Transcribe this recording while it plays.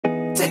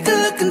Take a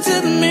look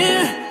into the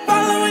mirror,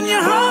 following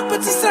your heart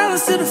puts a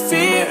silence to the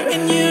fear.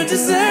 And you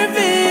deserve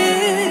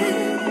it,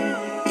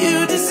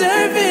 you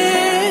deserve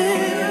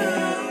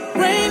it.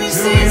 Rainy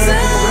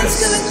season's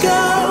gonna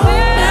go,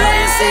 now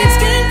your seeds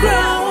can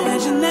grow.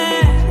 Imagine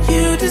that,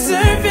 you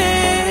deserve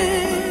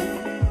it.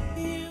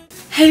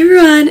 Hey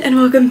everyone, and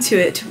welcome to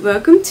it.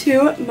 Welcome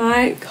to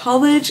my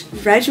college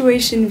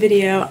graduation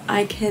video.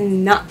 I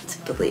cannot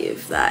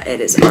believe that it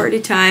is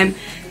already time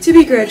to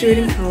be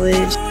graduating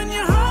college.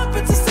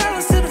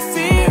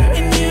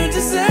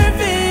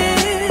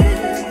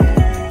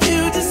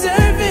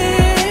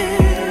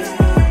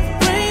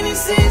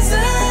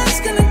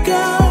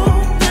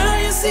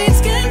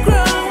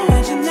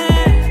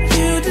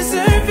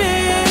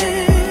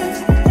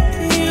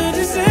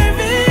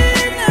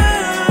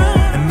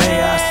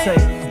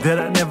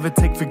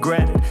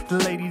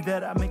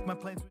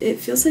 It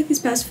feels like these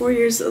past 4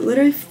 years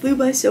literally flew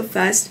by so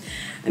fast.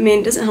 I mean,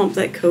 it doesn't help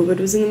that COVID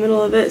was in the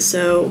middle of it,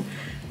 so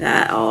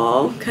that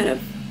all kind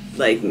of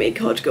like made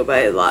college go by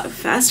a lot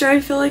faster, I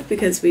feel like,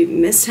 because we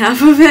missed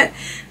half of it.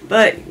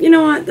 But you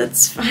know what,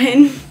 that's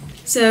fine.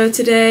 So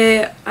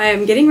today I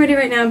am getting ready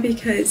right now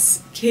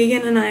because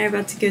Kagan and I are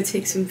about to go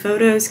take some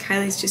photos.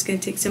 Kylie's just gonna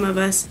take some of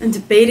us. I'm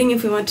debating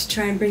if we want to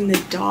try and bring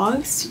the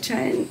dogs to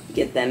try and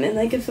get them in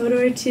like a photo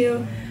or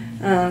two.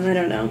 I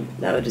don't know,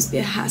 that would just be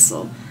a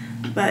hassle.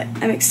 But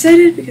I'm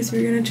excited because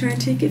we're gonna try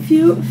and take a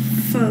few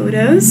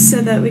photos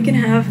so that we can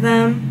have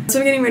them. So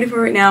I'm getting ready for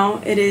it right now.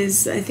 It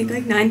is, I think,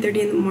 like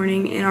 9:30 in the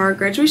morning, and our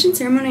graduation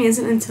ceremony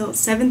isn't until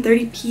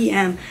 7:30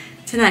 p.m.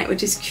 tonight,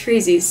 which is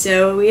crazy.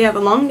 So we have a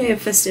long day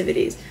of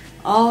festivities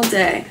all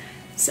day.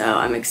 So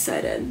I'm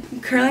excited. I'm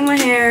curling my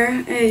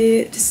hair.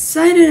 I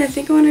decided I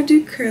think I want to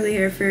do curly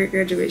hair for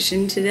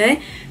graduation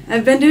today.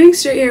 I've been doing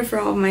straight hair for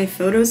all of my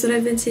photos that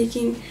I've been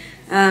taking.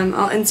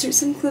 I'll insert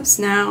some clips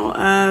now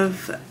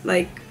of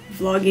like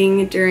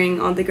vlogging during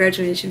all the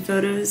graduation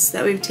photos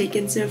that we've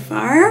taken so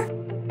far.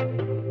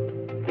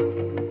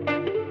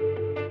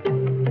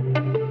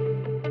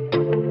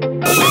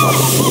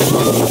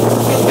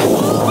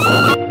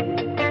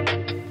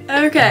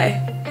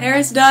 Okay, hair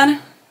is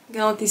done. I'm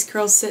gonna let these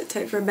curls sit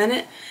tight for a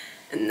minute,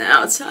 and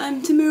now it's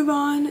time to move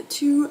on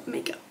to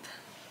makeup.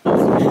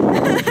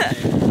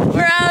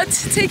 We're out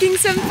taking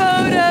some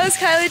photos.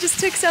 Kylie just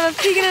took some of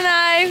Keegan and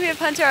I. We have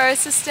Hunter, our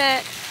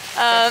assistant.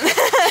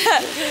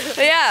 But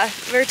yeah,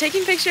 we're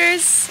taking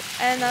pictures,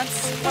 and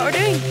that's what we're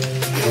doing.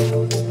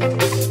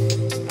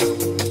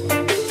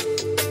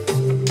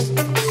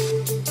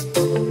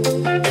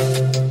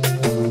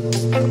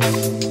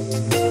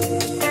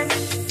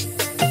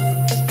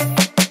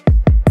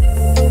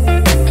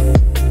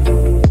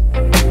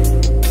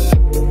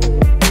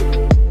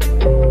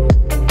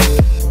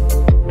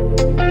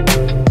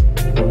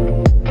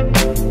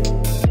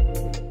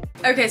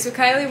 Okay, so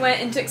Kylie went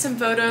and took some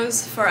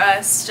photos for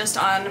us just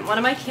on one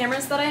of my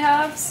cameras that I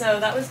have, so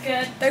that was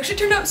good. They actually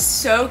turned out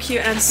so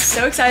cute, and I'm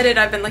so excited.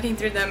 I've been looking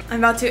through them. I'm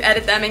about to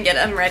edit them and get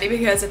them ready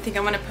because I think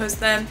I'm going to post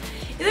them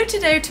either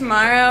today or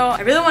tomorrow.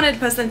 I really wanted to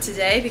post them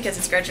today because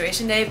it's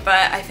graduation day,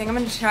 but I think I'm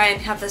going to try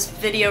and have this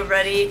video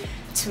ready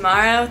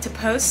tomorrow to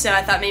post, so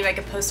I thought maybe I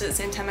could post it at the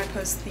same time I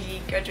post the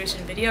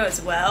graduation video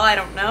as well. I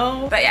don't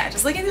know, but yeah,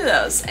 just looking through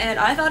those, and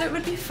I thought it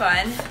would be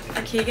fun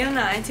for Keegan and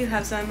I to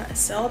have some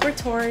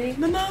celebratory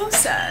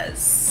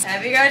mimosas.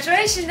 Happy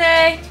graduation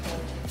day!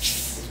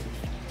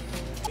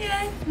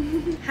 Yay!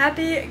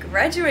 Happy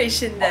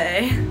graduation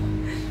day!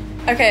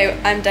 Okay,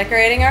 I'm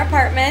decorating our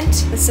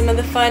apartment with some of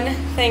the fun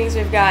things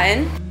we've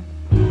gotten.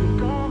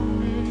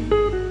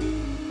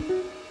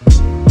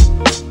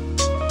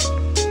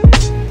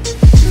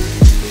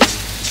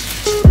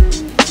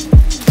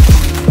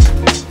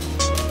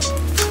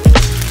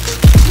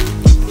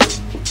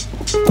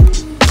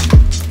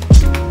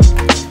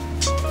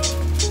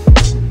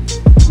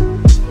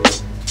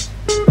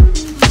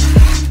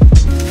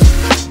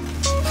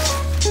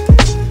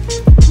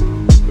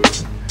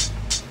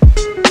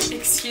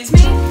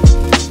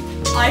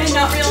 I did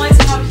not realize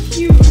how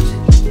huge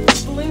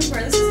these balloons were.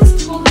 This is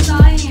as tall as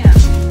I am.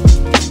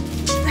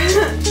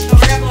 But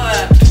we're gonna blow it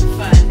up.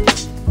 Fun.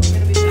 It's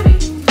gonna be funny.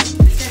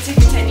 It's gonna take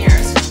me 10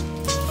 years.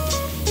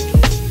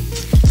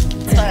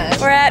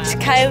 We're at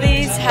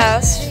Kylie's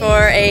house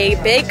for a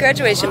big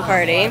graduation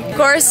party. Of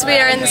course, we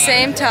are in the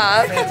same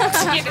top.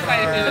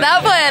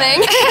 Without planning.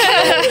 We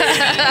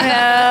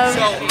have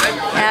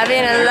Abby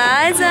and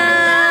Eliza.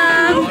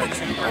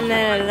 And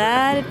then a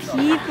lot of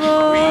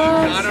people.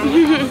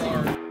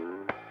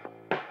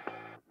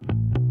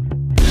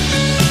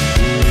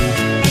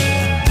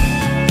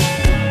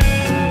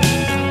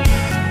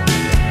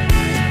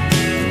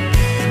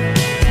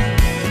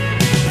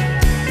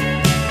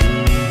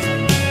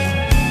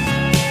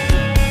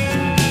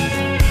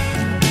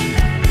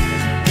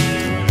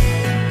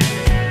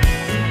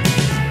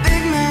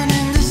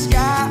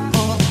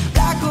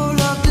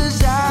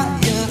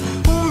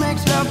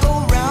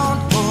 Go round,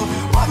 or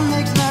what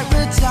makes night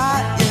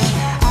retire?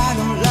 I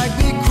don't like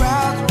big crowds.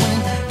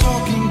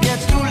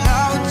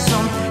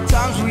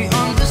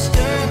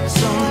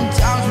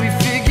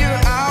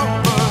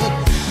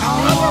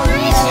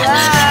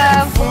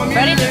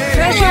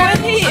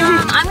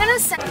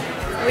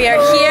 we are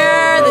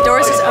here. The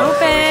doors just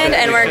opened,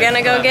 and we're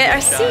gonna go get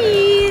our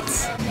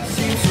seats.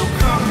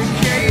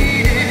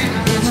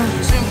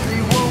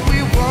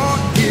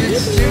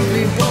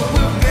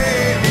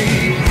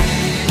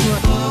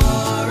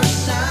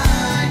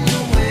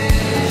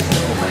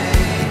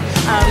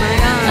 Oh my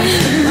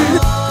gosh.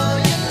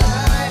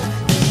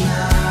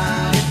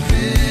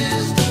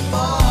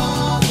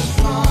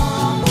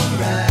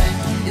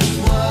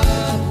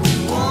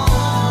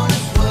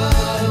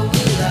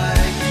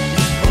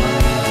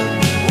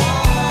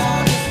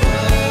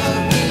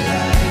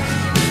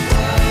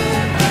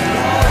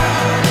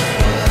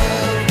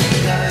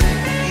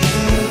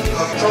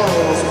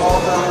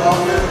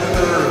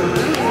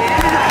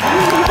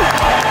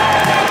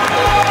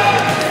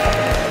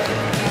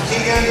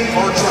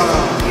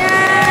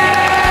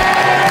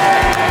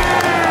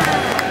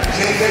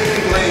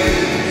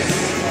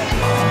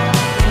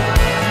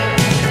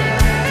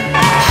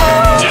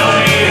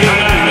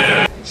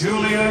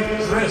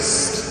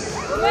 Crist.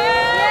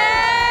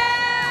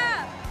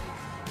 Yeah!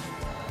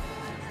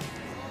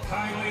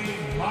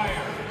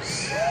 Myers.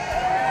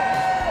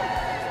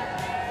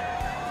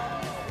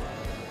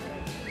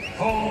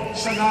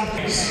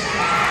 Chanakis.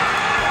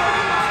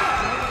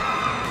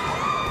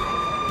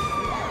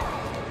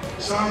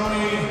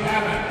 Charlie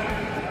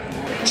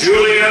Hammond.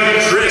 Julia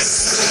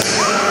Crist.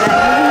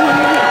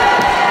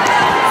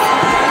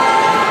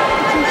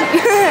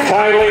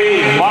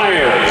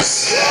 Myers.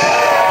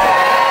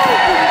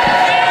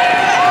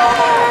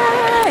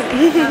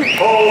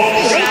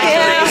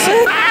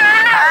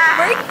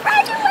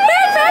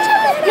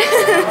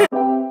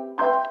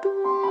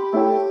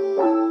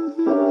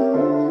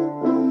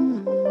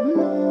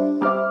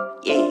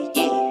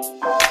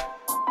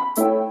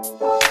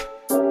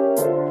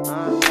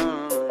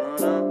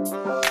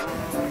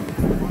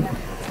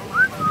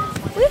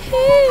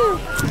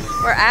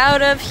 We're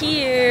out of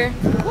here.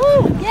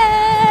 Woo!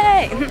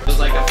 Yay!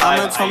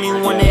 Mama told me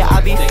one day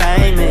I'll be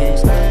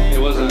famous.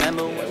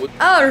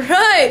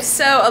 Alright,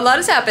 so a lot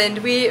has happened.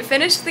 We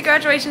finished the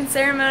graduation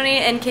ceremony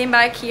and came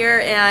back here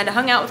and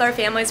hung out with our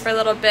families for a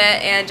little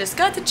bit and just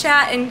got to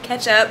chat and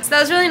catch up. So that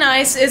was really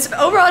nice. It's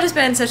overall just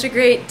been such a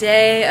great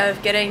day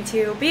of getting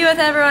to be with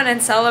everyone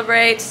and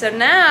celebrate. So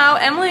now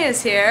Emily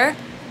is here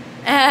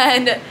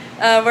and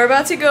we're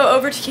about to go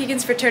over to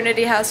Keegan's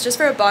fraternity house just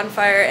for a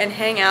bonfire and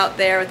hang out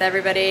there with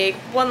everybody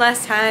one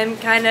last time,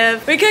 kind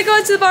of. We could go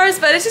out to the bars,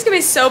 but it's just gonna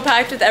be so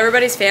packed with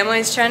everybody's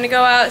families trying to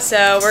go out,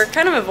 so we're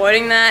kind of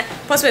avoiding that.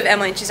 Plus we have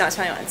Emily and she's not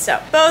smiling, so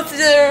both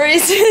the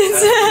reasons.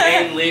 That's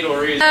the main legal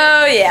reason.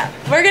 Oh yeah.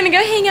 We're gonna go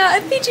hang out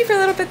at Fiji for a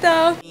little bit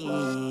though.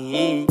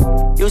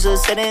 Used to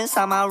sit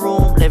inside my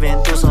room, living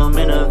through some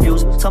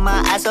interviews. Told my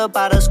ass up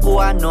out of school,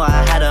 I knew I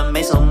had to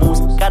make some moves.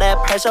 Got that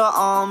pressure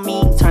on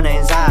me, turn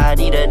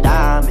anxiety to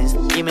diamonds.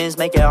 Demons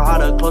make it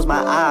hard to close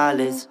my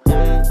eyelids.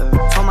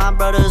 Told my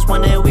brothers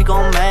one day we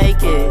gon'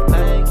 make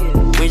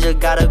it. We just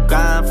gotta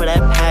grind for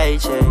that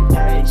paycheck.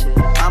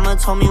 Mama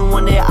told me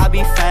one day I'll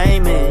be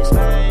famous.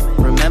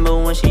 Remember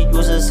when she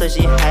used to say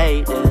she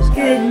hate this.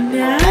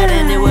 That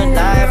ended with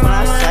life when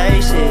I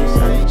say shit.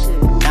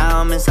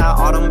 Now I'm inside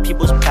all them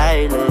people's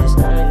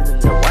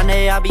playlists. Till one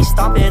day I'll be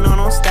stomping on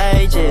those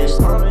stages.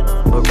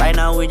 But right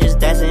now we just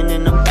dancing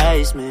in the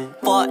basement.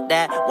 Fuck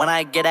that, when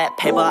I get that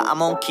paper, I'm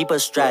gon' keep it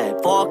straight.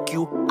 Fuck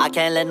you, I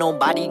can't let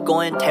nobody go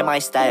and take my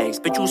stacks.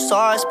 Bitch, you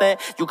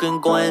suspect, you can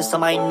go and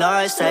somebody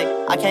nurse.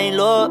 I can't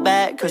look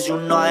back, cause you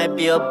know I'd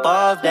be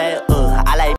above that. I like